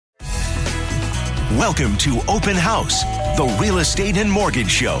Welcome to Open House, the real estate and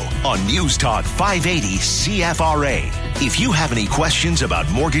mortgage show on News Talk 580 CFRA. If you have any questions about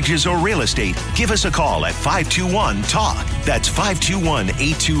mortgages or real estate, give us a call at 521-TALK. That's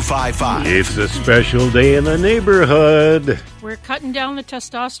 521-8255. It's a special day in the neighborhood. We're cutting down the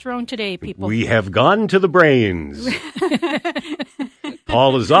testosterone today, people. We have gone to the brains.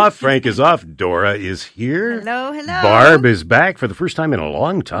 Paul is off. Frank is off. Dora is here. Hello, hello. Barb is back for the first time in a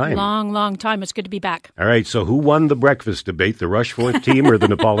long time. Long time. It's good to be back. All right, so who won the breakfast debate, the Rushforth team or the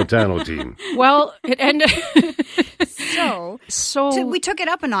Napolitano team? Well, it ended... So we took it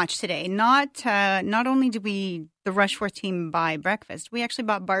up a notch today. Not only did the Rushforth team buy breakfast, we actually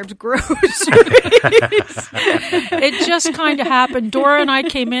bought Barb's groceries. It just kind of happened. Dora and I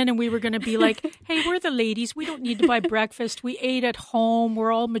came in and we were going to be like, hey, we're the ladies. We don't need to buy breakfast. We ate at home.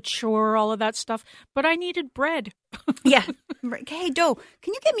 We're all mature, all of that stuff. But I needed bread. Yeah. Hey, Do,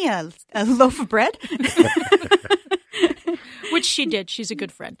 can you get me a loaf of bread? Which she did. She's a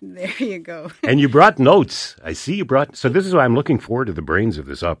good friend. There you go. And you brought notes. I see you brought... So this is why I'm looking forward to the brains of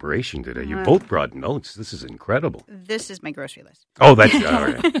this operation today. You both brought notes. This is incredible. This is my grocery list. Oh, that's... all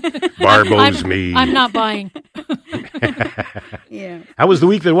right. Barb owes me. I'm not buying. Yeah. How was the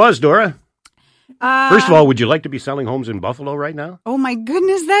week that was, Dora? First of all, would you like to be selling homes in Buffalo right now? Oh, my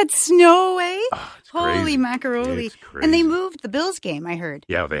goodness, that snow, eh? Oh, it's Holy crazy. macaroni. It's crazy. And they moved the Bills game, I heard.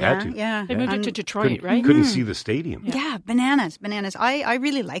 Yeah, they had to. Yeah. They moved it to Detroit, right? Couldn't see the stadium. Yeah, bananas. I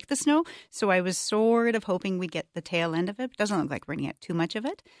really like the snow, so I was sort of hoping we'd get the tail end of it. Doesn't look like we're going to get too much of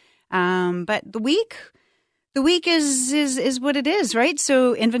it. But the week is what it is, right?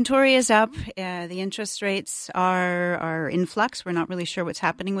 So inventory is up. The interest rates are in flux. We're not really sure what's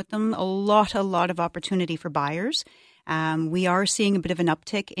happening with them. A lot of opportunity for buyers. We are seeing a bit of an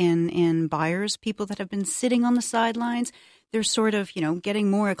uptick in buyers, people that have been sitting on the sidelines. They're sort of, getting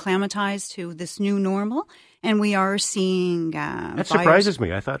more acclimatized to this new normal. And we are seeing That surprises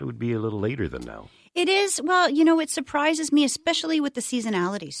me. I thought it would be a little later than now. It is. Well, it surprises me, especially with the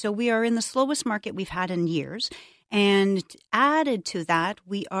seasonality. So we are in the slowest market we've had in years. And added to that,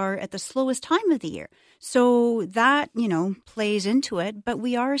 we are at the slowest time of the year. So that, plays into it. But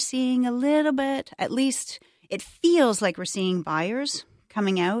we are seeing a little bit, at least it feels like we're seeing buyers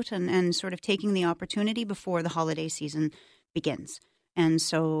coming out and sort of taking the opportunity before the holiday season begins. And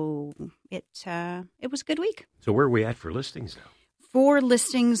so it was a good week. So where are we at for listings now? For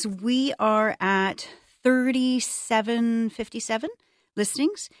listings, we are at 3,757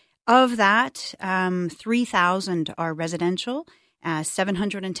 listings. Of that, 3,000 are residential,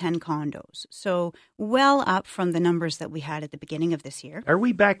 710 condos. So well up from the numbers that we had at the beginning of this year. Are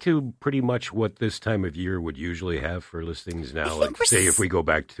we back to pretty much what this time of year would usually have for listings now? Like, say, if we go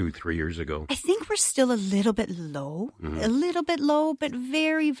back 2-3 years ago? I think we're still a little bit low, but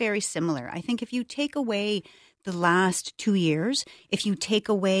very, very similar. I think if you take away the last 2 years, if you take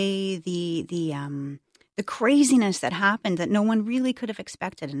away the craziness that happened that no one really could have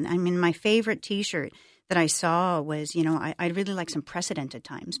expected. And I mean, my favorite T-shirt that I saw was, I'd really like some precedented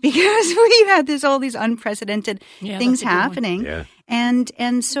times because we had all these unprecedented things happening. Yeah.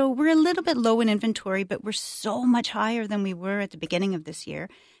 And so we're a little bit low in inventory, but we're so much higher than we were at the beginning of this year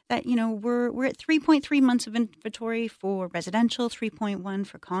that, we're at 3.3 months of inventory for residential, 3.1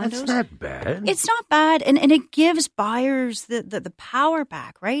 for condos. That's not bad. It's not bad. And it gives buyers the power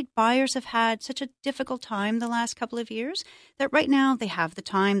back, right? Buyers have had such a difficult time the last couple of years that right now they have the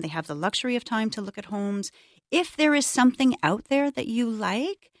time, they have the luxury of time to look at homes. If there is something out there that you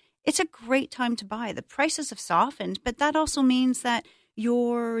like, it's a great time to buy. The prices have softened, but that also means that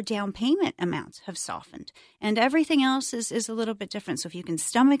your down payment amounts have softened and everything else is a little bit different. So if you can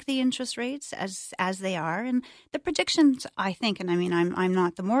stomach the interest rates as they are, and the predictions, I think, and I mean, I'm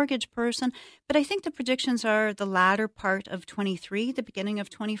not the mortgage person, but I think the predictions are the latter part of 23, the beginning of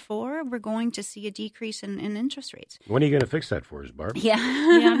 24, we're going to see a decrease in interest rates. When are you going to fix that for us, Barb? Yeah,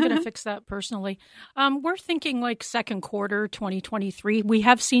 I'm going to fix that personally. We're thinking like second quarter 2023. We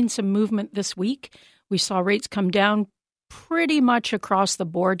have seen some movement this week. We saw rates come down pretty much across the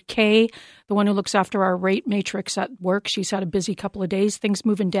board. Kay, the one who looks after our rate matrix at work, she's had a busy couple of days. Things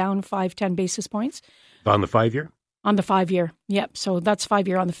moving down 5-10 basis points. On the 5-year? On the 5-year, yep. So that's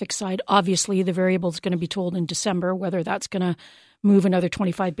 5-year on the fixed side. Obviously, the variable is going to be told in December whether that's going to move another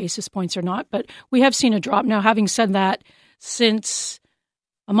 25 basis points or not. But we have seen a drop. Now, having said that, since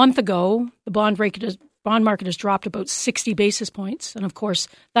a month ago, the bond market has dropped about 60 basis points. And of course,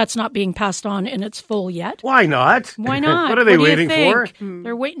 that's not being passed on in its full yet. Why not? Why not? What are they waiting for?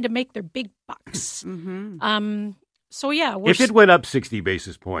 They're waiting to make their big bucks. So yeah, if it went up 60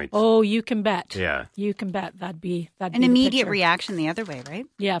 basis points. Oh, you can bet. Yeah. You can bet that'd be an immediate reaction the other way, right?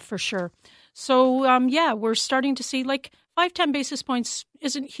 Yeah, for sure. So we're starting to see 5-10 basis points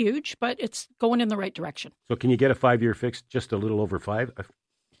isn't huge, but it's going in the right direction. So can you get a 5-year fixed just a little over 5?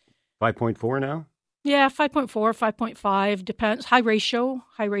 5.4 now? Yeah, 5.4, 5.5 depends. High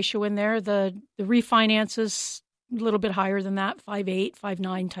ratio in there. The refinance is a little bit higher than that, 5.8,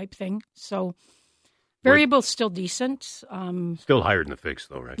 5.9 type thing. So variable's still decent. Still higher than the fixed,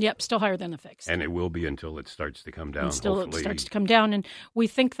 though, right? Yep, still higher than the fixed. And it will be until it starts to come down. It starts to come down. And we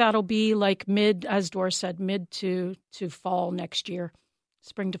think that'll be mid, as Dora said, mid to fall next year,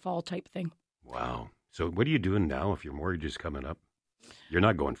 spring to fall type thing. Wow. So what are you doing now if your mortgage is coming up? You're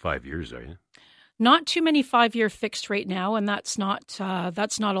not going 5 years, are you? Not too many 5-year fixed right now, and that's not a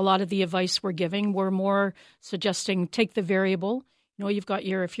lot of the advice we're giving. We're more suggesting take the variable. You've got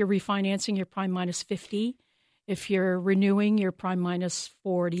if you're refinancing, you're prime minus 50. If you're renewing, you're prime minus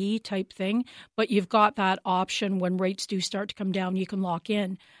 40 type thing. But you've got that option when rates do start to come down, you can lock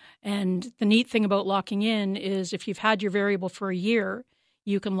in. And the neat thing about locking in is if you've had your variable for a year,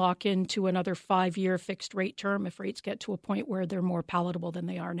 you can lock into another 5-year fixed rate term if rates get to a point where they're more palatable than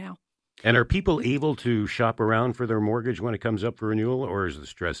they are now. And are people able to shop around for their mortgage when it comes up for renewal, or is the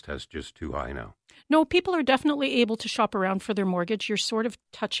stress test just too high now? No, people are definitely able to shop around for their mortgage. You're sort of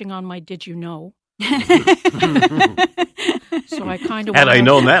touching on my did you know. So I kind of had I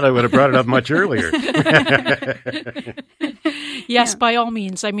known that, I would have brought it up much earlier. Yes, by all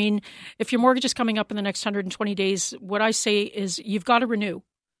means. I mean, if your mortgage is coming up in the next 120 days, what I say is you've got to renew.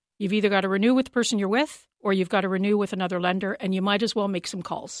 You've either got to renew with the person you're with, or you've got to renew with another lender, and you might as well make some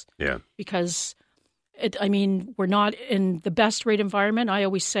calls. Yeah. Because, we're not in the best rate environment. I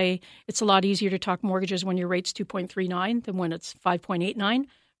always say it's a lot easier to talk mortgages when your rate's 2.39 than when it's 5.89,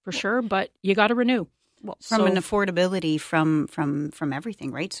 for sure, but you got to renew. Well, from an affordability from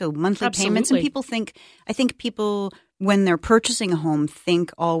everything, right? So monthly payments, and I think people, when they're purchasing a home,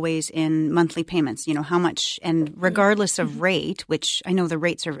 think always in monthly payments, how much, and regardless of rate, which I know the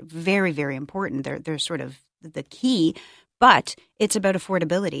rates are very, very important. They're sort of the key, but it's about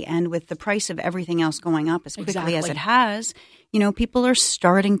affordability. And with the price of everything else going up as quickly as it has, people are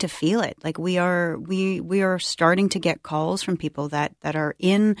starting to feel it. We are starting to get calls from people that are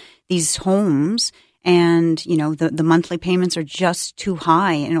in these homes. And, the monthly payments are just too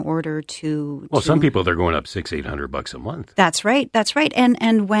high in order to... Well, some people, they're going up $600-800 a month. That's right.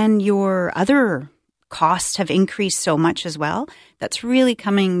 And when your other costs have increased so much as well, that's really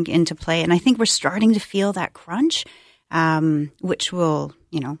coming into play. And I think we're starting to feel that crunch, which will,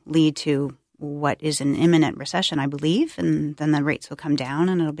 lead to what is an imminent recession, I believe. And then the rates will come down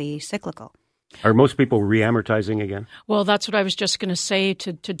and it'll be cyclical. Are most people re-amortizing again? Well, that's what I was just going to say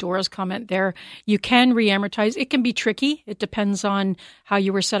to Dora's comment there. You can re-amortize. It can be tricky. It depends on how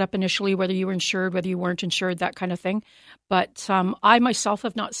you were set up initially, whether you were insured, whether you weren't insured, that kind of thing. But I myself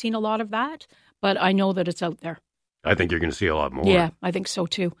have not seen a lot of that, but I know that it's out there. I think you're going to see a lot more. Yeah, I think so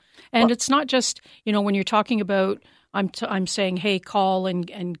too. And it's not just, when you're talking about, I'm saying, hey, call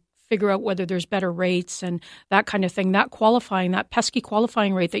and figure out whether there's better rates and that kind of thing. That pesky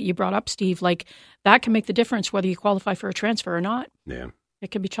qualifying rate that you brought up, Steve, that can make the difference whether you qualify for a transfer or not. Yeah.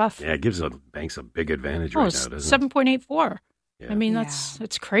 It can be tough. Yeah, it gives the banks a big advantage right now, doesn't it? 7.84. Yeah.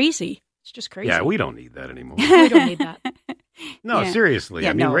 It's crazy. It's just crazy. Yeah, we don't need that anymore. We don't need that. No, seriously.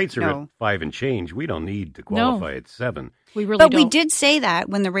 Rates are at 5 and change. We don't need to qualify at 7. We really don't. But we did say that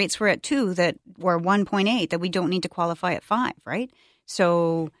when the rates were at 2, that were 1.8, that we don't need to qualify at 5, right?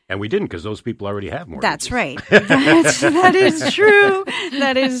 And we didn't, because those people already have mortgages. That's right. That is true.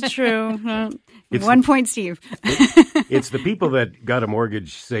 That is true. 1 point, Steve. It's the people that got a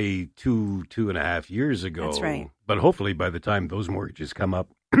mortgage, say, 2.5 years ago. That's right. But hopefully by the time those mortgages come up,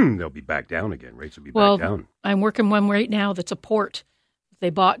 they'll be back down again. Rates will be back down. I'm working one right now that's a port. They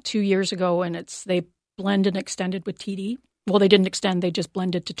bought 2 years ago, and they blend and extended with TD. Well, they didn't extend. They just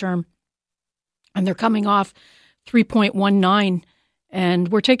blended to term. And they're coming off 3.19. And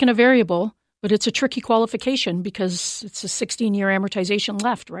we're taking a variable, but it's a tricky qualification because it's a 16-year amortization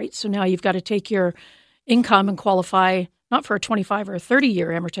left, right? So now you've got to take your income and qualify not for a 25 or a 30-year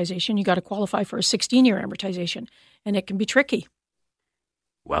amortization. You got to qualify for a 16-year amortization, and it can be tricky.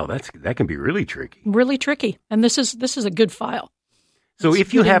 Wow, that can be really tricky. Really tricky. And this is a good file. So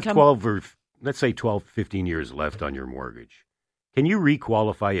if you have 12 or let's say 12, 15 years left on your mortgage, can you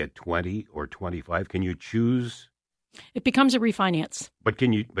requalify at 20 or 25? Can you choose? It becomes a refinance. But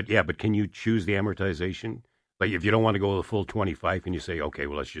can you choose the amortization? Like if you don't want to go the full 25, can you say, okay,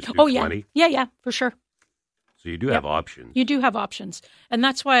 well, let's just do 20? Yeah, for sure. So you do have options. You do have options. And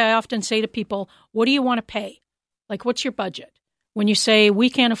that's why I often say to people, what do you want to pay? Like, what's your budget? When you say we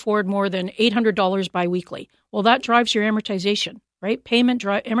can't afford more than $800 biweekly, well, that drives your amortization, right?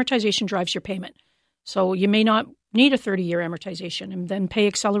 Amortization drives your payment. So you may not need a 30-year amortization and then pay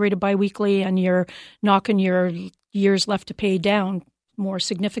accelerated biweekly, and you're knocking your years left to pay down more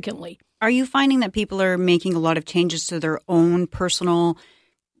significantly. Are you finding that people are making a lot of changes to their own personal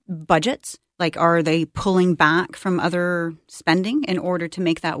budgets? Like, are they pulling back from other spending in order to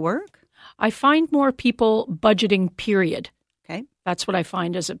make that work? I find more people budgeting, period. Okay. That's what I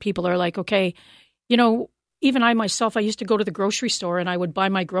find, is that people are like, okay, you know, even I myself, I used to go to the grocery store and I would buy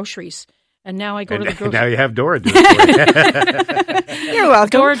my groceries. And now I go to the grocery store. Now you have Dora do it for you. You're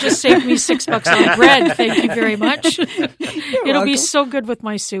welcome. Dora just saved me $6 on bread. Thank you very much. It'll be so good with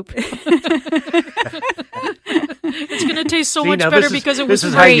my soup. It's going to taste so much better because it was This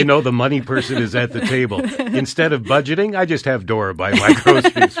is free. how you know the money person is at the table. Instead of budgeting, I just have Dora buy my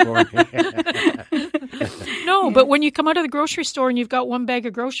groceries for me. No, but when you come out of the grocery store and you've got one bag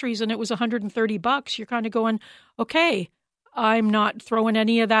of groceries and it was $130, you're kind of going, okay, I'm not throwing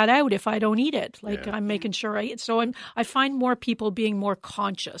any of that out if I don't eat it. Like, I'm making sure I eat. So I find more people being more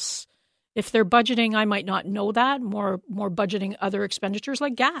conscious. If they're budgeting, I might not know that. More budgeting other expenditures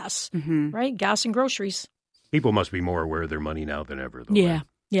like gas, right? Gas and groceries. People must be more aware of their money now than ever, though. Yeah. Right?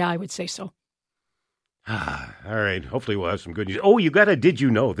 Yeah, I would say so. All right. Hopefully we'll have some good news. Oh, you got a did you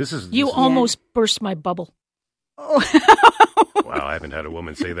know? This is almost burst my bubble. Oh. Wow, I haven't had a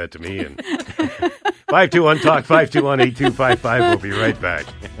woman say that to me. And 521-TALK, 521-8255. We'll be right back.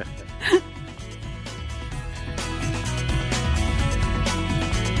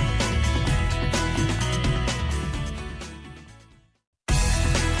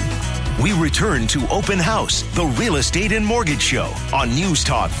 We return to Open House, the Real Estate and Mortgage Show on News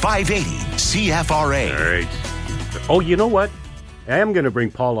Talk 580 CFRA. All right. Oh, you know what? I am going to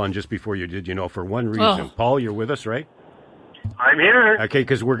bring Paul on just before you did, for one reason. Oh. Paul, you're with us, right? I'm here. Okay,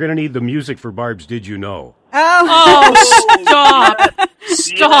 because we're going to need the music for Barb's Did You Know? Oh, stop.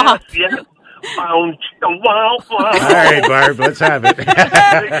 Stop. Yes. Wow. All right, Barb, let's have it.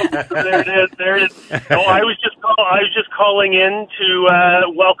 There it is. No, I was just calling in to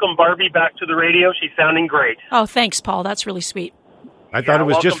welcome Barbie back to the radio. She's sounding great. Oh, thanks, Paul. That's really sweet. I thought it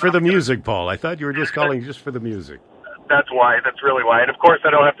was just welcome for the back. music, Paul. I thought you were just calling just for the music. That's why. That's really why. And of course,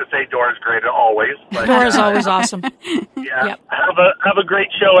 I don't have to say Dora's great always. But, Dora's always awesome. Yeah. Yep. Have a great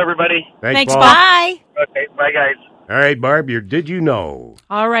show, everybody. Thanks, Paul. Bye. Okay. Bye, guys. All right, Barb, your Did You Know?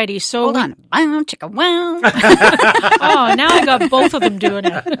 All righty. So Hold on. Wow, chicka wow. Oh, now I got both of them doing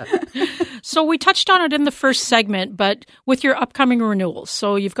it. So we touched on it in the first segment, but with your upcoming renewals.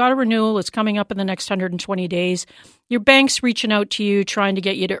 So you've got a renewal. It's coming up in the next 120 days. Your bank's reaching out to you, trying to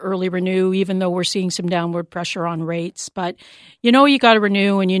get you to early renew, even though we're seeing some downward pressure on rates. But you got to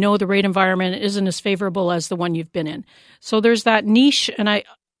renew, and the rate environment isn't as favorable as the one you've been in. So there's that niche, and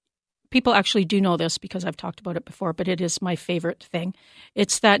people actually do know this because I've talked about it before, but it is my favorite thing.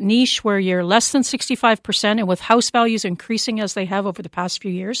 It's that niche where you're less than 65%, and with house values increasing as they have over the past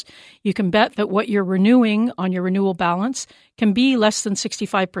few years, you can bet that what you're renewing on your renewal balance can be less than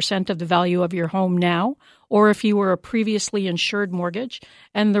 65% of the value of your home now, or if you were a previously insured mortgage.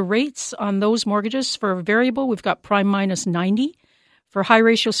 And the rates on those mortgages for a variable, we've got prime minus 90. For high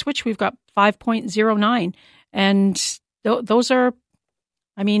ratio switch, we've got 5.09. And those are,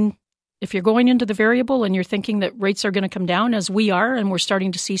 if you're going into the variable and you're thinking that rates are going to come down, as we are, and we're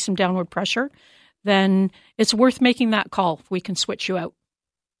starting to see some downward pressure, then it's worth making that call if we can switch you out.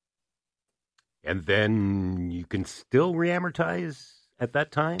 And then you can still reamortize at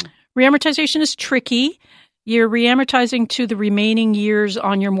that time? Reamortization is tricky. You're reamortizing to the remaining years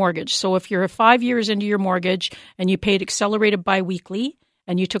on your mortgage. So if you're 5 years into your mortgage and you paid accelerated biweekly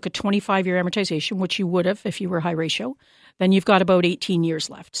and you took a 25-year amortization, which you would have if you were high ratio, then you've got about 18 years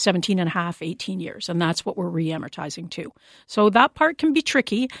left, 17 and a half, 18 years. And that's what we're reamortizing to. So that part can be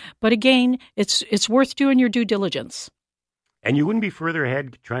tricky. But again, it's worth doing your due diligence. And you wouldn't be further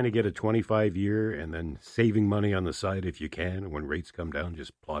ahead trying to get a 25-year and then saving money on the side if you can. When rates come down,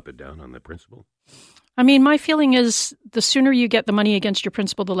 just plop it down on the principal? My feeling is the sooner you get the money against your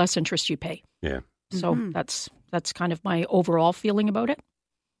principal, the less interest you pay. Yeah. So that's kind of my overall feeling about it.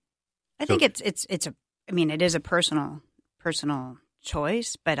 I think it is a personal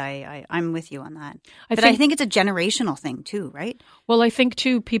choice, but I'm with you on that. I think it's a generational thing too, right? Well, I think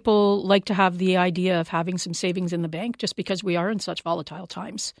too, people like to have the idea of having some savings in the bank just because we are in such volatile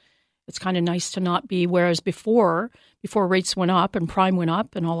times. It's kind of nice to not be, whereas before rates went up and prime went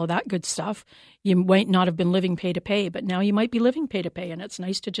up and all of that good stuff, you might not have been living pay to pay, but now you might be living pay to pay. And it's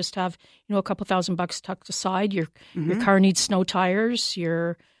nice to just have, a couple $1,000 tucked aside. Your car needs snow tires.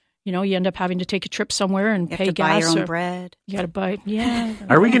 Your you end up having to take a trip somewhere and pay gas. Buy your own bread. You got to buy, yeah.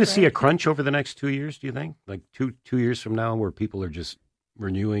 Are we going to see a crunch over the next 2 years, do you think? Like two years from now where people are just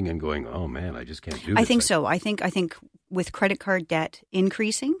renewing and going, oh man, I just can't do this. I think so. I think with credit card debt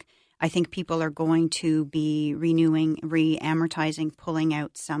increasing, I think people are going to be renewing, re-amortizing, pulling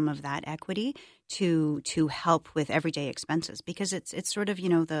out some of that equity to help with everyday expenses, because it's sort of,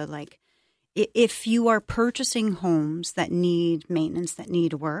 if you are purchasing homes that need maintenance, that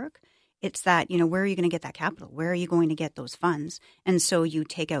need work, it's that, where are you going to get that capital? Where are you going to get those funds? And so you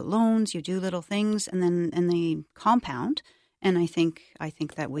take out loans, you do little things, and they compound. And I think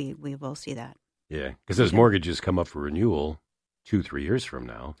that we will see that. Yeah, because as mortgages come up for renewal 2-3 years from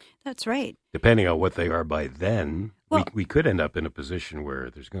now. That's right. Depending on what they are by then, we could end up in a position where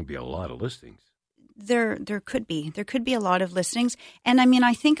there's going to be a lot of listings. There could be a lot of listings, and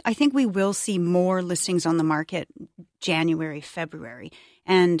I think we will see more listings on the market January, February,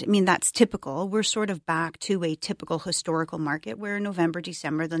 and that's typical. We're sort of back to a typical historical market where November,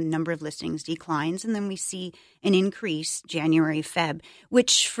 December the number of listings declines, and then we see an increase January, Feb,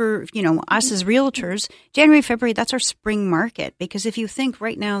 which for us as realtors, January, February, that's our spring market, because if you think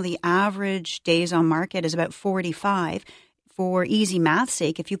right now the average days on market is about 45. For easy math's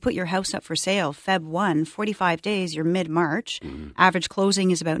sake, if you put your house up for sale Feb 1, 45 days, you're mid-March. Average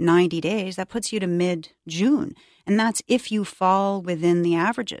closing is about 90 days. That puts you to mid-June. And that's if you fall within the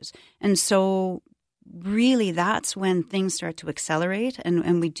averages. And so really that's when things start to accelerate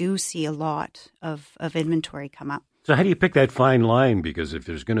and we do see a lot of inventory come up. So how do you pick that fine line? Because if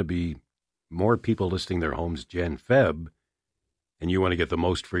there's going to be more people listing their homes Jan-Feb and you want to get the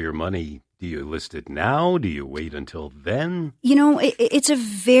most for your money, do you list it now? Do you wait until then? It's a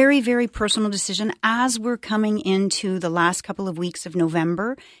very, very personal decision as we're coming into the last couple of weeks of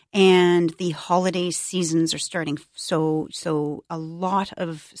November and the holiday seasons are starting. So a lot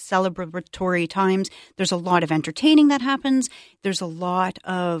of celebratory times. There's a lot of entertaining that happens. There's a lot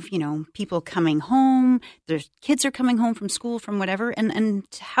of, people coming home. There's kids are coming home from school, from whatever. And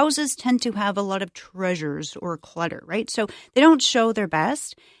houses tend to have a lot of treasures or clutter, right? So they don't show their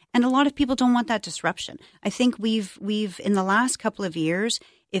best. And a lot of people don't want that disruption. I think we've in the last couple of years,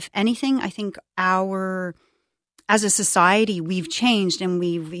 if anything, I think as a society, we've changed and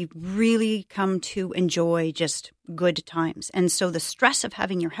we've really come to enjoy just good times. And so the stress of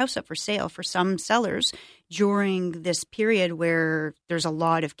having your house up for sale for some sellers during this period where there's a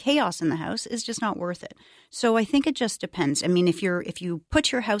lot of chaos in the house is just not worth it. So I think it just depends. If you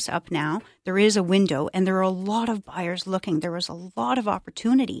put your house up now, there is a window and there are a lot of buyers looking. There is a lot of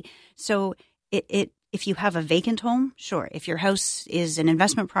opportunity. So if you have a vacant home, sure. If your house is an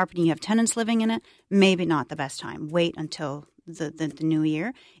investment property and you have tenants living in it, maybe not the best time. Wait until the new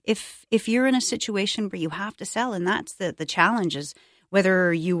year. If you're in a situation where you have to sell, and that's the challenge is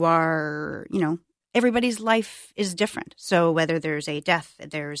whether you are, everybody's life is different. So whether there's a death,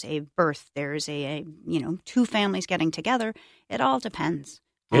 there's a birth, there's a two families getting together, it all depends.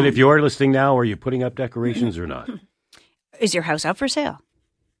 And if you are listing now, are you putting up decorations or not? Is your house up for sale?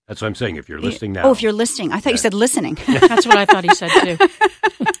 That's what I'm saying. If you're listing now. Oh, if you're listing. I thought you said listening. That's what I thought he said too.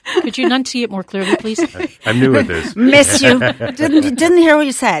 Could you enunciate more clearly, please? I'm new at this. Miss you. Didn't hear what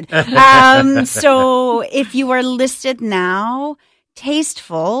you said. So if you are listed now,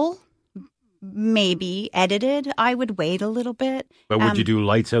 tasteful, maybe edited, I would wait a little bit. But would you do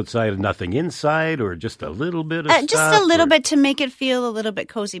lights outside and nothing inside, or just a little bit of stuff? Just a little bit to make it feel a little bit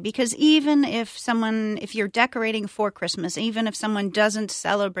cozy. Because even if you're decorating for Christmas, even if someone doesn't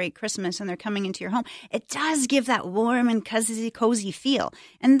celebrate Christmas and they're coming into your home, it does give that warm and cozy feel.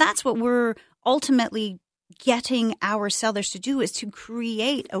 And that's what we're ultimately getting our sellers to do, is to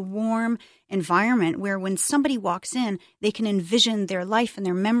create a warm environment where when somebody walks in, they can envision their life and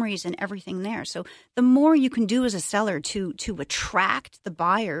their memories and everything there. So the more you can do as a seller to attract the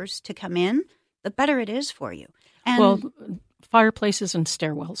buyers to come in, the better it is for you. And fireplaces and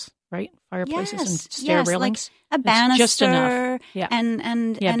stairwells, right? Fireplaces and stair railings. Like a banister. Just enough. Yeah.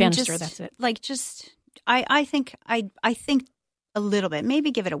 And banister, just, that's it. I think a little bit.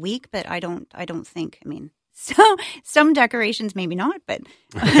 Maybe give it a week, but I don't think, so some decorations, maybe not, but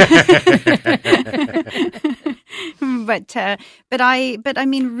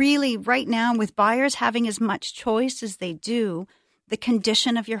really right now with buyers having as much choice as they do, the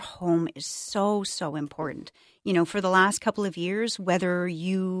condition of your home is so, so important. For the last couple of years, whether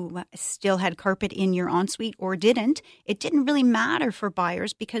you still had carpet in your ensuite or didn't, it didn't really matter for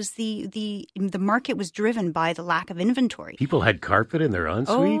buyers because the market was driven by the lack of inventory. People had carpet in their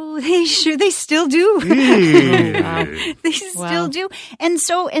ensuite? Oh, they still do. Wow. They still do. And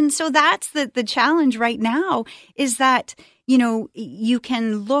so that's the challenge right now is that, you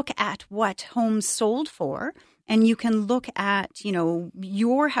can look at what homes sold for, and you can look at,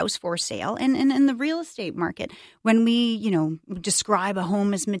 your house for sale. And in the real estate market, when we, describe a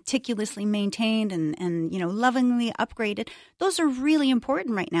home as meticulously maintained and lovingly upgraded, those are really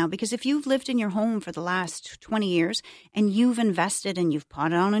important right now, because if you've lived in your home for the last 20 years and you've invested and you've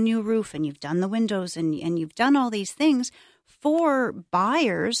put on a new roof and you've done the windows and you've done all these things, for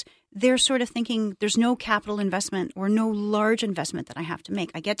buyers, they're sort of thinking there's no capital investment or no large investment that I have to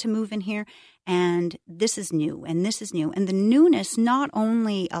make. I get to move in here and this is new and this is new. And the newness not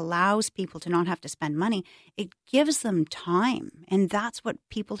only allows people to not have to spend money, it gives them time. And that's what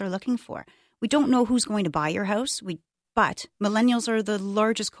people are looking for. We don't know who's going to buy your house. But millennials are the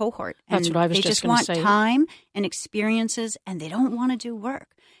largest cohort. And that's what I was just going to say. They just just want time and experiences, and they don't want to do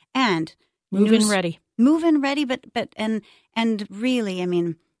work. And move in ready, but really, I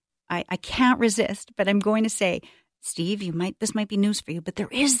mean, I can't resist, but I'm going to say, Steve, this might be news for you, but there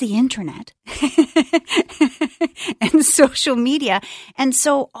is the internet and social media. And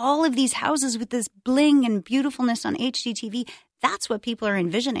so all of these houses with this bling and beautifulness on HGTV, that's what people are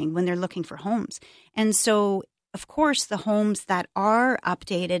envisioning when they're looking for homes. And so, of course, the homes that are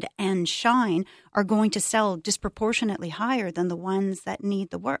updated and shine are going to sell disproportionately higher than the ones that need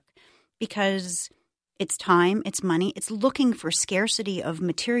the work, because it's time, it's money, it's looking for scarcity of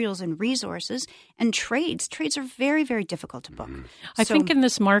materials and resources, and trades. Trades are very, very difficult to book. I think in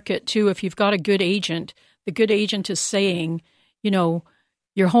this market, too, if you've got a good agent, the good agent is saying, your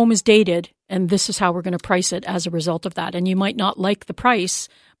home is dated and this is how we're going to price it as a result of that. And you might not like the price,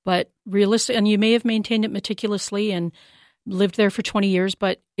 but realistic, and you may have maintained it meticulously and lived there for 20 years,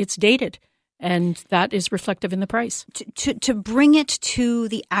 but it's dated. And that is reflective in the price. To bring it to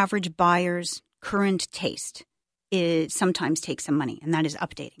the average buyer's current taste, it sometimes takes some money, and that is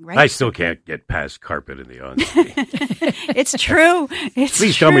updating, right? I still can't get past carpet in the ensuite. It's true.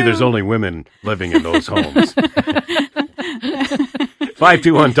 Please tell me there's only women living in those homes.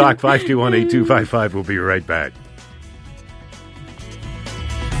 521-TALK, 521-8255. We'll be right back.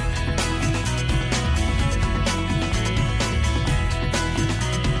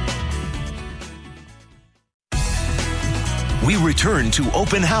 We return to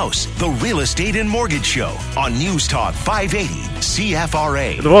Open House, the Real Estate and Mortgage Show on News Talk 580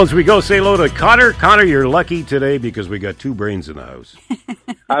 CFRA. To the phones we go. Say hello to Connor. Connor, you're lucky today because we got two brains in the house.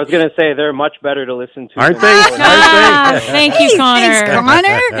 I was going to say they're much better to listen to. Aren't they? Thank you, Connor. Thanks,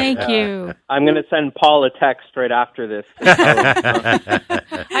 Connor. Thank you. I'm going to send Paul a text right after this.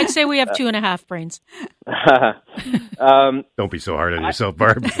 I'd say we have 2.5 brains. Don't be so hard on yourself,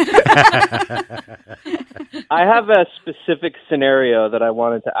 Barb. I have a specific scenario that I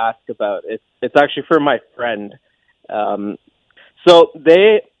wanted to ask about. It's actually for my friend. So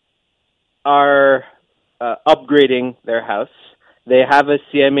they are upgrading their house. They have a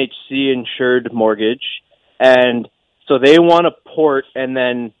CMHC insured mortgage, and so they want to port and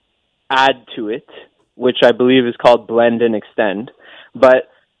then add to it, which I believe is called blend and extend.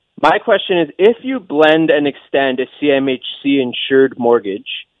 But my question is, if you blend and extend a CMHC insured mortgage,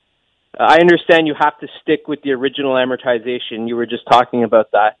 I understand you have to stick with the original amortization. You were just talking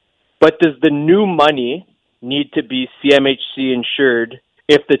about that. But does the new money need to be CMHC insured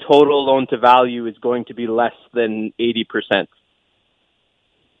if the total loan to value is going to be less than 80%?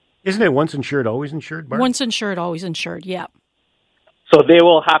 Isn't it once insured, always insured, Barb? Once insured, always insured, yeah. So they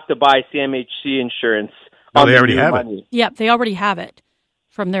will have to buy CMHC insurance on they the already new have money. Yep, they already have it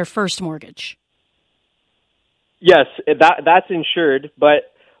from their first mortgage. Yes, that's insured,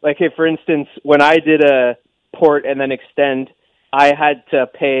 but like, if, for instance, when I did a port and then extend, I had to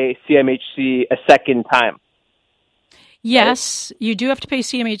pay CMHC a second time. Yes, you do have to pay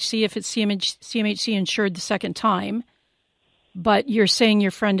CMHC if it's CMHC insured the second time, but you're saying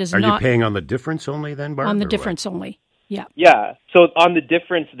your friend is not... Are you paying on the difference only then, Barb? On the difference only, yeah. Yeah, so on the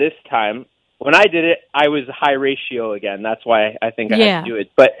difference this time, when I did it, I was high ratio again. That's why I think I had to do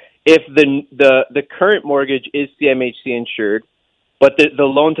it. But if the current mortgage is CMHC insured, but the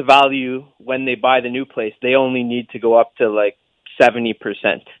loan to value when they buy the new place, they only need to go up to like 70%.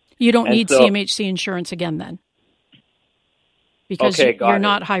 You don't need CMHC insurance again then, because you're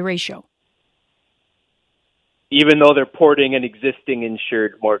not high ratio. Even though they're porting an existing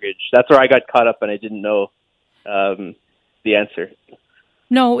insured mortgage. That's where I got caught up and I didn't know the answer.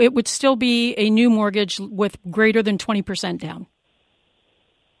 No, it would still be a new mortgage with greater than 20% down.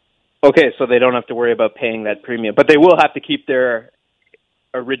 Okay, so they don't have to worry about paying that premium. But they will have to keep their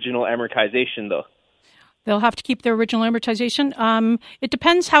original amortization, though. They'll have to keep their original amortization. It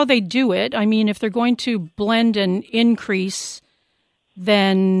depends how they do it. I mean, if they're going to blend and increase,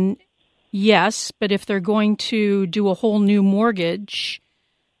 then Yes, but if they're going to do a whole new mortgage,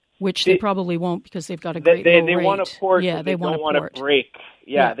 which they probably won't because they've got a great low rate. They want to port. Yeah, they want don't want to to break.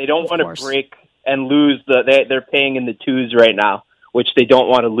 Yeah, they don't want course. to break and lose they're paying in the twos right now, which they don't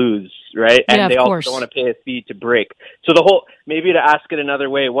want to lose, right? And they also don't want to pay a fee to break. So maybe to ask it another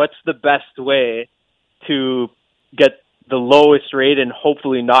way, what's the best way to get the lowest rate and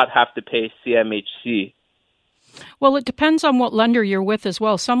hopefully not have to pay CMHC? Well, it depends on what lender you're with as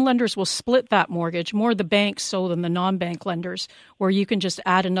well. Some lenders will split that mortgage, more the banks so than the non-bank lenders, where you can just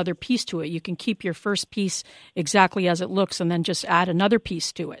add another piece to it. You can keep your first piece exactly as it looks and then just add another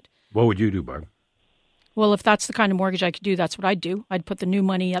piece to it. What would you do, Barb? Well, if that's the kind of mortgage I could do, that's what I'd do. I'd put the new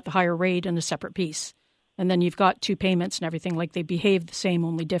money at the higher rate in a separate piece. And then you've got two payments and everything, like they behave the same,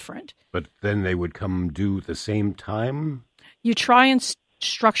 only different. But then they would come due at the same time? You try and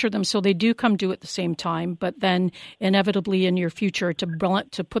structure them so they do come due at the same time, but then inevitably in your future to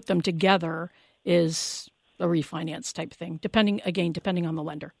put them together is a refinance type thing, depending on the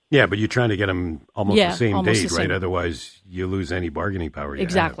lender. Yeah, but you're trying to get them almost the same date, the right? same. Otherwise, you lose any bargaining power you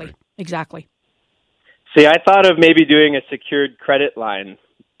have, right? Exactly. See, I thought of maybe doing a secured credit line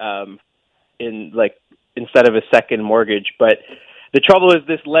instead of a second mortgage, but the trouble is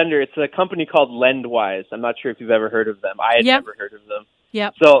this lender, it's a company called Lendwise. I'm not sure if you've ever heard of them. I had never heard of them.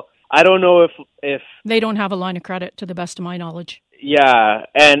 Yep. So I don't know if they don't have a line of credit, to the best of my knowledge. Yeah,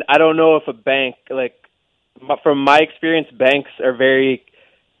 and I don't know if a bank, from my experience, banks are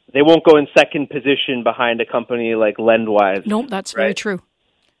they won't go in second position behind a company like Lendwise. Nope, that's very true.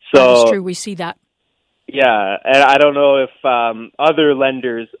 So, that is true. We see that. Yeah, and I don't know if other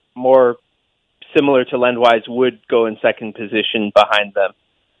lenders more similar to Lendwise would go in second position behind them.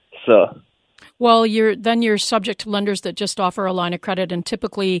 So, well, you're subject to lenders that just offer a line of credit, and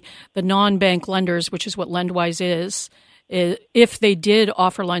typically the non-bank lenders, which is what Lendwise is, if they did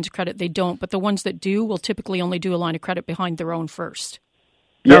offer lines of credit, they don't. But the ones that do will typically only do a line of credit behind their own first.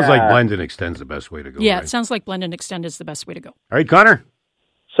 Sounds like blend and extend's the best way to go. Yeah, right? It sounds like blend and extend is the best way to go. All right, Connor.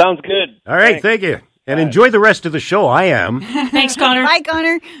 Sounds good. All right, thank you. And enjoy the rest of the show. I am. Thanks, Connor. Bye,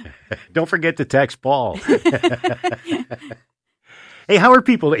 Connor. Don't forget to text Paul. Hey, how are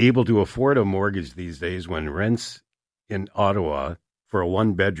people able to afford a mortgage these days when rents in Ottawa for a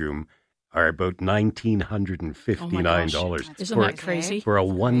one-bedroom are about $1,959? Oh, isn't that crazy? For a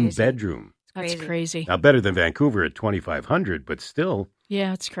one-bedroom. That's crazy. Now, better than Vancouver at $2,500, but still.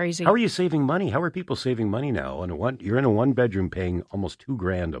 Yeah, it's crazy. How are you saving money? How are people saving money now? You're in a one-bedroom paying almost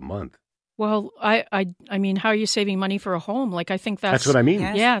 $2,000 a month. Well, I mean, how are you saving money for a home? I think that's what I mean.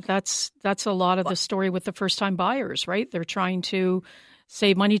 Yes. Yeah, that's a lot of the story with the first-time buyers, right? They're trying to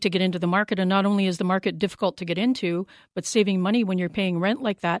save money to get into the market, and not only is the market difficult to get into, but saving money when you're paying rent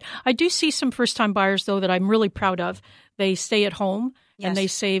like that. I do see some first-time buyers, though, that I'm really proud of. They stay at home. Yes. And they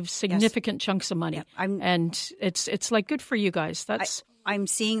save significant chunks of money. Yep. And it's good for you guys. I'm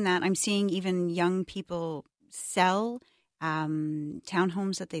seeing that. I'm seeing even young people sell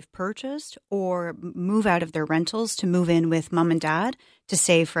townhomes that they've purchased or move out of their rentals to move in with mom and dad to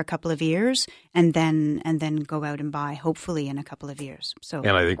save for a couple of years and then go out and buy, hopefully in a couple of years. So,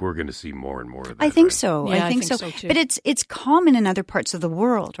 and I think we're going to see more and more of that. I think so. Yeah, I think so too. But it's common in other parts of the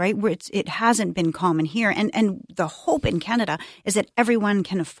world, right? Where it hasn't been common here. And the hope in Canada is that everyone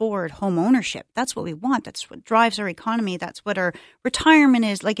can afford home ownership. That's what we want. That's what drives our economy. That's what our retirement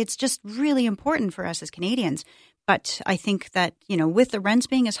is. It's just really important for us as Canadians. But I think that, with the rents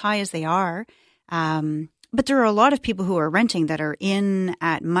being as high as they are, but there are a lot of people who are renting that are in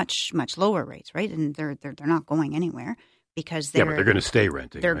at much, much lower rates, right? And they're not going anywhere because but they're going to stay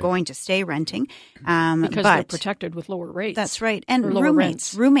renting. They're going to stay renting. Because they're protected with lower rates. That's right. And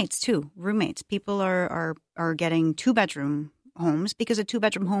roommates too. Roommates. People are getting 2-bedroom homes because a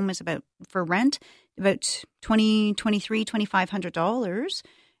 2-bedroom home is for rent, about $2,500.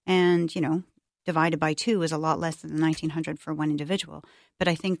 And, divided by 2 is a lot less than the $1,900 for one individual. But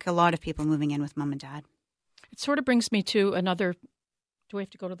I think a lot of people moving in with mom and dad. It sort of brings me to another. Do we have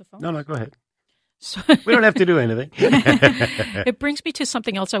to go to the phone? No, go ahead. We don't have to do anything. It brings me to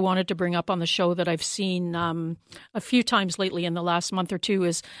something else I wanted to bring up on the show that I've seen a few times lately in the last month or two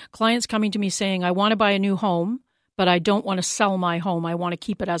is clients coming to me saying, I want to buy a new home, but I don't want to sell my home. I want to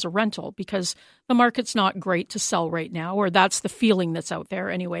keep it as a rental because the market's not great to sell right now, or that's the feeling that's out there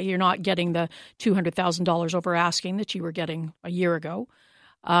anyway. You're not getting the $200,000 over asking that you were getting a year ago.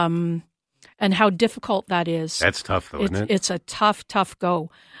 And how difficult that is. That's tough, though, isn't it? It's a tough go.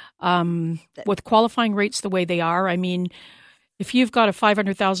 With qualifying rates the way they are, I mean, if you've got a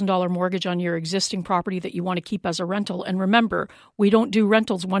 $500,000 mortgage on your existing property that you want to keep as a rental, and remember, we don't do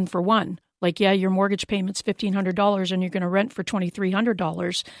rentals one for one. Your mortgage payment's $1,500 and you're going to rent for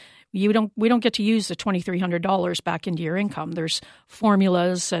 $2,300. we don't get to use the $2,300 back into your income. There's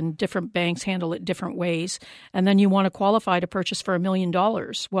formulas and different banks handle it different ways. And then you want to qualify to purchase for $1 million.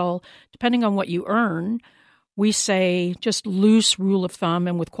 Well, depending on what you earn, we say just loose rule of thumb,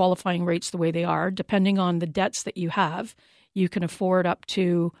 and with qualifying rates the way they are, depending on the debts that you have, you can afford up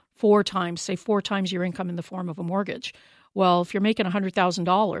to 4 times your income in the form of a mortgage. Well, if you're making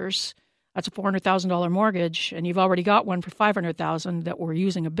 $100,000, that's a $400,000 mortgage, and you've already got one for $500,000 that we're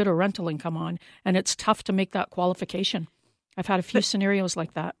using a bit of rental income on, and it's tough to make that qualification. I've had a few scenarios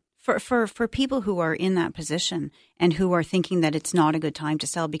like that. For people who are in that position and who are thinking that it's not a good time to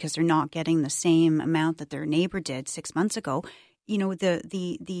sell because they're not getting the same amount that their neighbor did 6 months ago,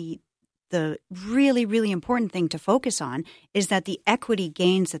 the really, really important thing to focus on is that the equity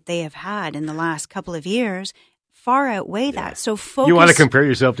gains that they have had in the last couple of years far outweigh that. So focus. You want to compare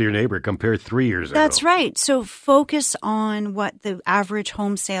yourself to your neighbor. Compare 3 years ago. That's right. So focus on what the average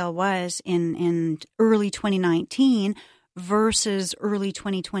home sale was in early 2019 versus early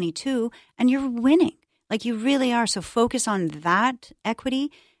 2022, and you're winning. Like, you really are. So focus on that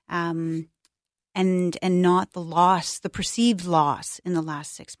equity and not the loss, the perceived loss in the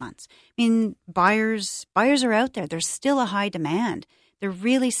last 6 months. I mean, buyers are out there. There's still a high demand. There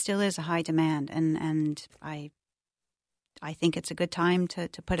really still is a high demand, and I think it's a good time to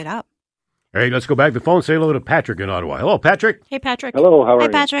put it up. All right, let's go back to the phone. Say hello to Patrick in Ottawa. Hello, Patrick. Hey, Patrick. Hello, how are you?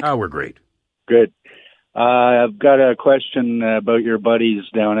 Hi, Patrick. Oh, we're great. Good. I've got a question about your buddies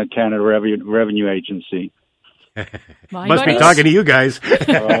down at Canada Revenue Agency. Must be talking to you guys.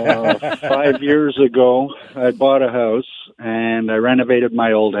 5 years ago, I bought a house, and I renovated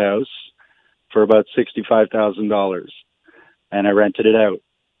my old house for about $65,000, and I rented it out.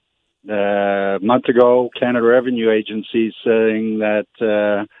 A month ago, Canada Revenue Agency saying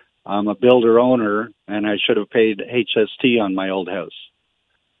that I'm a builder owner, and I should have paid HST on my old house.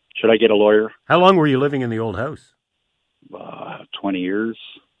 Should I get a lawyer? How long were you living in the old house? 20 years.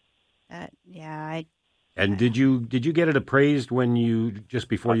 And did you get it appraised just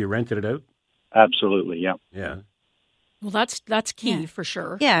before you rented it out? Absolutely, yeah. Yeah. Well, that's key for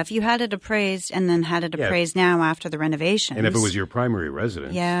sure. Yeah, if you had it appraised and then had it appraised now after the renovations. And if it was your primary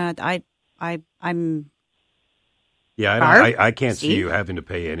residence. Yeah, I'm. Yeah, Barb? I can't Steve? see you having to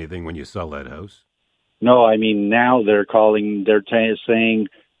pay anything when you sell that house. No, I mean, now they're saying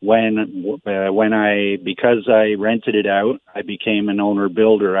because I rented it out, I became an owner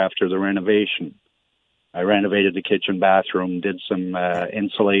builder after the renovation. I renovated the kitchen, bathroom, did some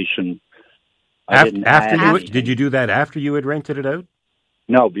insulation. Did you do that after you had rented it out?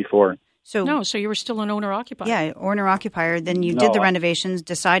 No, before. So you were still an owner-occupier. Yeah, owner-occupier. Then you did the renovations,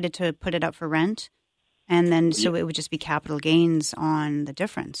 decided to put it up for rent, and then so it would just be capital gains on the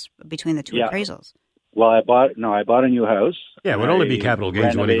difference between the two appraisals. Well, I bought a new house. Yeah, it would only be capital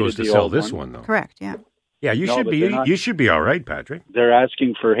gains when he goes to sell this one, though. Correct, yeah. Yeah, you should be all right, Patrick. They're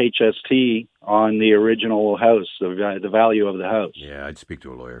asking for HST on the original house, the value of the house. Yeah, I'd speak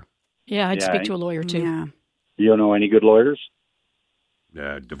to a lawyer. Yeah, I'd speak to a lawyer, too. Yeah. You don't know any good lawyers?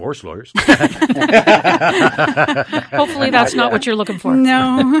 Divorce lawyers. Hopefully that's not what you're looking for.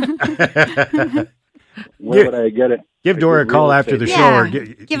 No. Where would I get it? Give Dora a call after the show. Or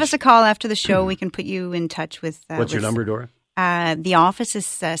give us a call after the show. We can put you in touch with... What's your number, Dora? The office is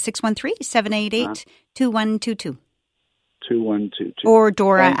 613-788-2122. 2122. Or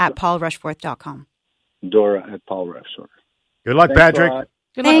Dora at paulrushforth.com. Dora at paulrushforth. Good luck, Patrick.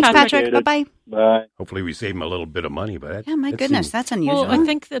 Thanks, Patrick. Bye-bye. Bye. Hopefully we save him a little bit of money. But my goodness, that's unusual. Well, I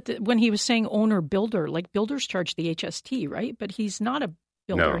think that when he was saying owner-builder, like builders charge the HST, right? But he's not a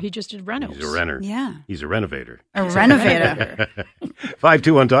builder. No. He just did renos. He's a renter. Yeah. He's a renovator. A renovator.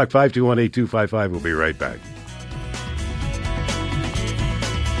 521-TALK, 521-8255. We'll be right back.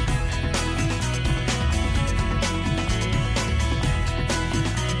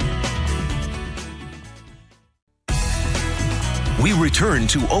 We return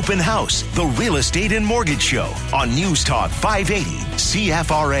to Open House, the Real Estate and Mortgage Show on News Talk 580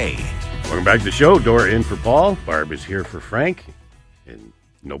 CFRA. Welcome back to the show. Dora in for Paul. Barb is here for Frank. And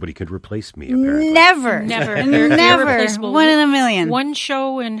nobody could replace me, apparently. Never. Never. One in a million. One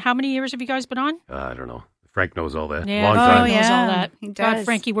show, and how many years have you guys been on? I don't know. Frank knows all that. Yeah, Long time. Frank knows all that. He does. God,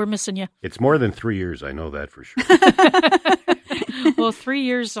 Frankie, we're missing you. It's more than 3 years. I know that for sure. Well, 3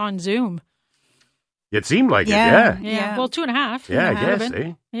 years on Zoom. It seemed like Yeah. it, yeah. Well, 2.5. Yeah, I guess,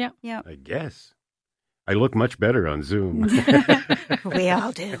 eh? Yeah. I guess. I look much better on Zoom. We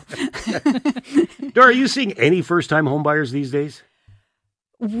all do. Dora, are you seeing any first-time home buyers these days?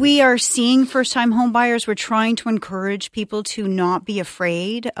 We are seeing first-time home buyers. We're trying to encourage people to not be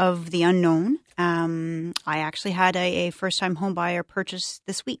afraid of the unknown. I actually had a first-time home buyer purchase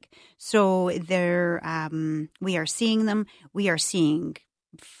this week. So we are seeing them. We are seeing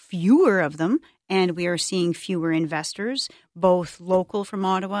fewer of them, and we are seeing fewer investors, both local from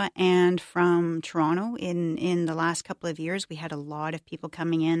Ottawa and from Toronto. In the last couple of years, we had a lot of people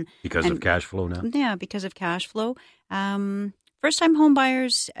coming in. Because of cash flow now? Yeah, because of cash flow. First-time home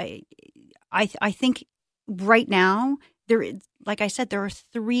buyers, I think right now, like I said, there are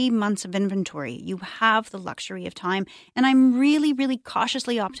 3 months of inventory. You have the luxury of time. And I'm really, really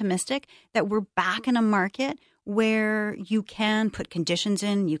cautiously optimistic that we're back in a market where you can put conditions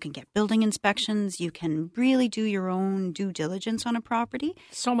in, you can get building inspections, you can really do your own due diligence on a property.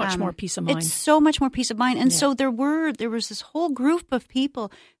 So much more peace of mind. It's so much more peace of mind. And so there was this whole group of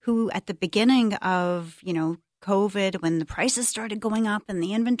people who at the beginning of, COVID, when the prices started going up and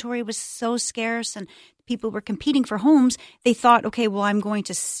the inventory was so scarce and people were competing for homes, they thought, okay, well, I'm going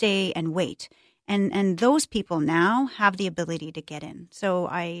to stay and wait. And those people now have the ability to get in. So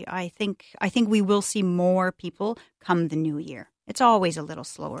I think we will see more people come the new year. It's always a little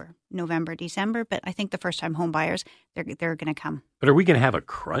slower, November, December, but I think the first-time home buyers, they're going to come. But are we going to have a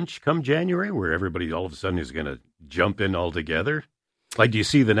crunch come January where everybody all of a sudden is going to jump in altogether? Like, do you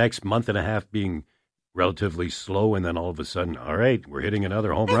see the next month and a half being relatively slow and then all of a sudden, all right, we're hitting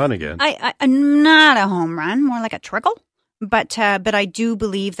another home run again? I'm not a home run, more like a trickle. But I do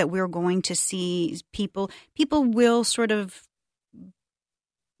believe that we're going to see people will sort of,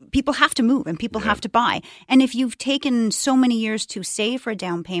 people have to move and people have to buy. And if you've taken so many years to save for a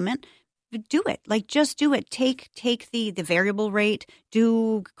down payment, do it. Like, just do it. Take the variable rate,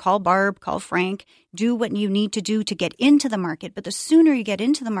 call Barb, call Frank, do what you need to do to get into the market. But the sooner you get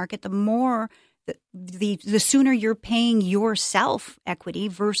into the market, the more the sooner you're paying yourself equity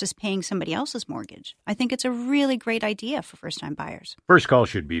versus paying somebody else's mortgage. I think it's a really great idea for first-time buyers. First call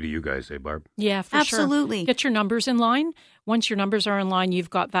should be to you guys, Barb? Yeah, for sure. Absolutely. Get your numbers in line. Once your numbers are in line,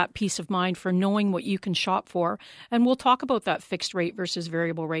 you've got that peace of mind for knowing what you can shop for. And we'll talk about that fixed rate versus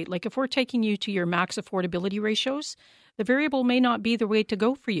variable rate. Like, if we're taking you to your max affordability ratios, the variable may not be the way to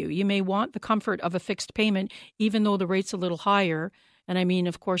go for you. You may want the comfort of a fixed payment, even though the rate's a little higher. And I mean,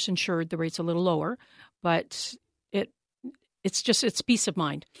 of course, insured, the rate's a little lower, but it's peace of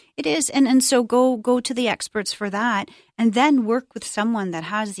mind. It is. And so go to the experts for that, and then work with someone that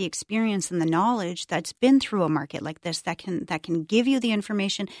has the experience and the knowledge that's been through a market like this, that can give you the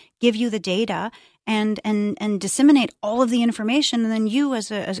information, give you the data, and disseminate all of the information. And then you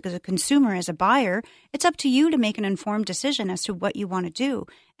as a consumer, as a buyer, it's up to you to make an informed decision as to what you want to do.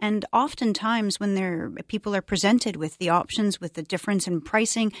 And oftentimes when people are presented with the options, with the difference in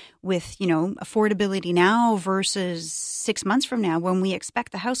pricing, with, affordability now versus 6 months from now, when we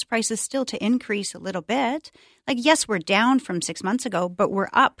expect the house prices still to increase a little bit, like, yes, we're down from 6 months ago, but we're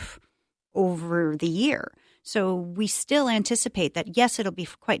up over the year. So we still anticipate that, yes, it'll be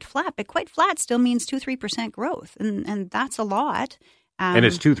quite flat, but quite flat still means 2-3% growth. And that's a lot. And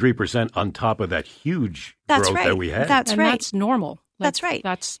it's 2-3% on top of that huge growth that we had. That's right. That's normal. That's right.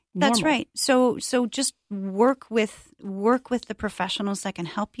 That's normal. That's right. So just work with the professionals that can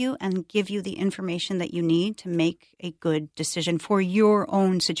help you and give you the information that you need to make a good decision for your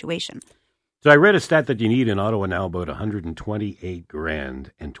own situation. So I read a stat that you need in Ottawa now about $128,000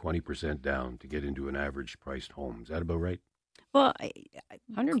 and 20% down to get into an average priced home. Is that about right? Well,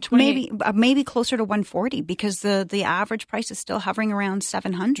 120, maybe closer to 140, because the average price is still hovering around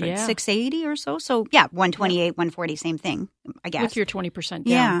 700, 680 or so. So 128, 140, same thing, I guess. With your 20% down.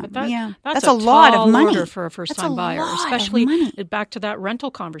 Yeah, but that's a lot of money order for a first-time buyer, especially back to that rental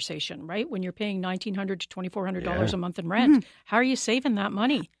conversation, right? When you're paying $1,900 to $2,400 a month in rent, mm-hmm. How are you saving that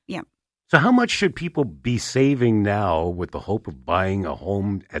money? Yeah. So how much should people be saving now with the hope of buying a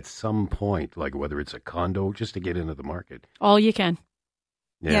home at some point, like whether it's a condo, just to get into the market? All you can.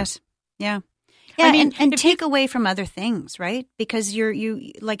 Yeah. Yes. Yeah. Yeah, I mean, and take away from other things, right? Because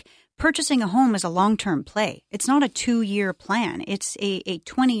you like purchasing a home is a long-term play. It's not a 2-year plan. It's a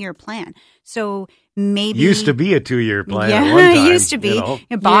 20-year plan. So maybe used to be a 2-year plan. Yeah, at one time, it used to be.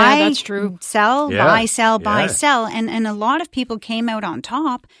 Buy, that's true. Sell, buy, sell, buy, sell, and a lot of people came out on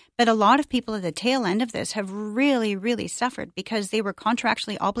top. But a lot of people at the tail end of this have really, really suffered because they were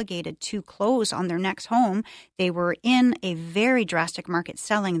contractually obligated to close on their next home. They were in a very drastic market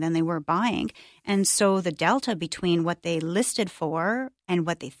selling than they were buying. And so the delta between what they listed for and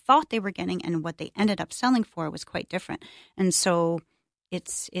what they thought they were getting and what they ended up selling for was quite different. And so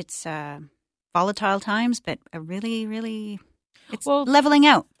it's volatile times, but a really, really, it's leveling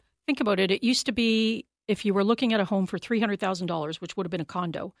out. Think about it. It used to be, if you were looking at a home for $300,000, which would have been a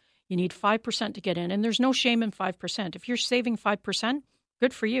condo, you need 5% to get in. And there's no shame in 5%. If you're saving 5%,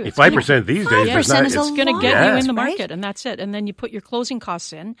 Good for you. 5% these days. 5% is it's going to get you in the market, right? and that's it. And then you put your closing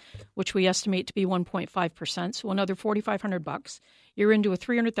costs in, which we estimate to be 1.5%, so another $4,500. You're into a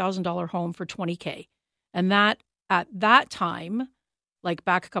 $300,000 home for $20K, and that at that time, like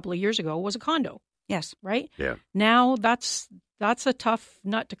back a couple of years ago, was a condo. Yes. Right. Yeah. Now that's a tough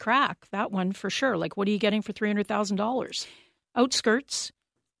nut to crack. That one for sure. Like, what are you getting for $300,000? Outskirts,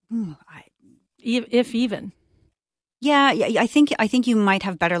 if even. Yeah, I think you might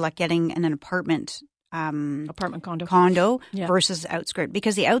have better luck getting an apartment condo versus outskirt,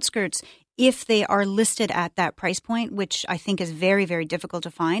 because the outskirts, if they are listed at that price point, which I think is very, very difficult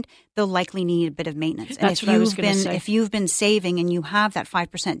to find, they'll likely need a bit of maintenance. That's what I was going to say. If you've been saving and you have that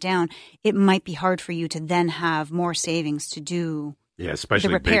 5% down, it might be hard for you to then have more savings to do. Yeah, especially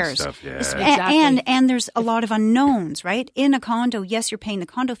the repairs. big stuff. Yeah. Exactly. And there's a lot of unknowns, right? In a condo, yes, you're paying the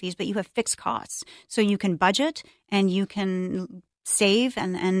condo fees, but you have fixed costs. So you can budget and you can save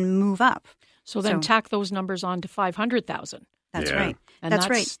and move up. So then tack those numbers on to $500,000. That's right. And that's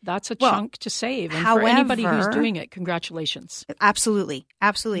right. That's a chunk to save. And however, for anybody who's doing it, congratulations. Absolutely.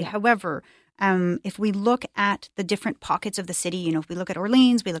 Absolutely. Yeah. However, if we look at the different pockets of the city, if we look at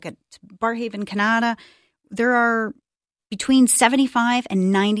Orleans, we look at Barhaven, Canada, there are between 75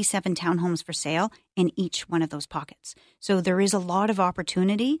 and 97 townhomes for sale in each one of those pockets. So there is a lot of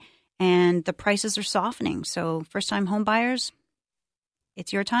opportunity, and the prices are softening. So first-time home buyers,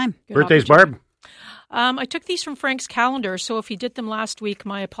 it's your time. Good Birthdays, Barb? I took these from Frank's calendar, so if he did them last week,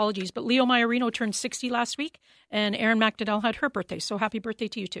 my apologies. But Leo Maiorino turned 60 last week, and Erin McDonnell had her birthday. So happy birthday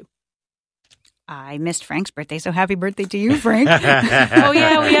to you too. I missed Frank's birthday, so happy birthday to you, Frank. Oh,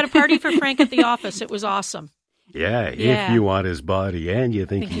 yeah, we had a party for Frank at the office. It was awesome. Yeah, if you want his body and you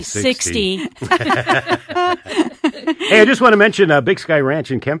think he's 60. Hey, I just want to mention Big Sky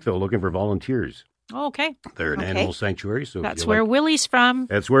Ranch in Kempville looking for volunteers. Oh, okay. They're an animal sanctuary. So that's where Willie's from.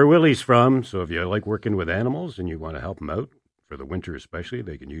 That's where Willie's from. So if you like working with animals and you want to help them out, for the winter especially,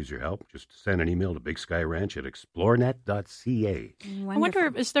 they can use your help. Just send an email to bigskyranch@explorenet.ca. I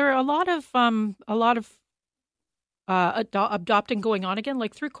wonder, is there a lot of adopting going on again?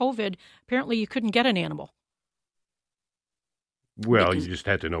 Like through COVID, apparently you couldn't get an animal. Well, you just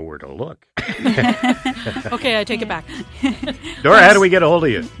had to know where to look. Okay, I take it back. Dora, how do we get a hold of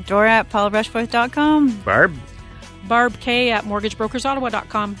you? Dora at paulrushforth.com. Barb? Barb K at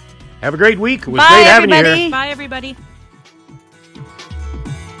mortgagebrokersottawa.com. Have a great week. It was Bye, great having everybody. you here. Bye, everybody.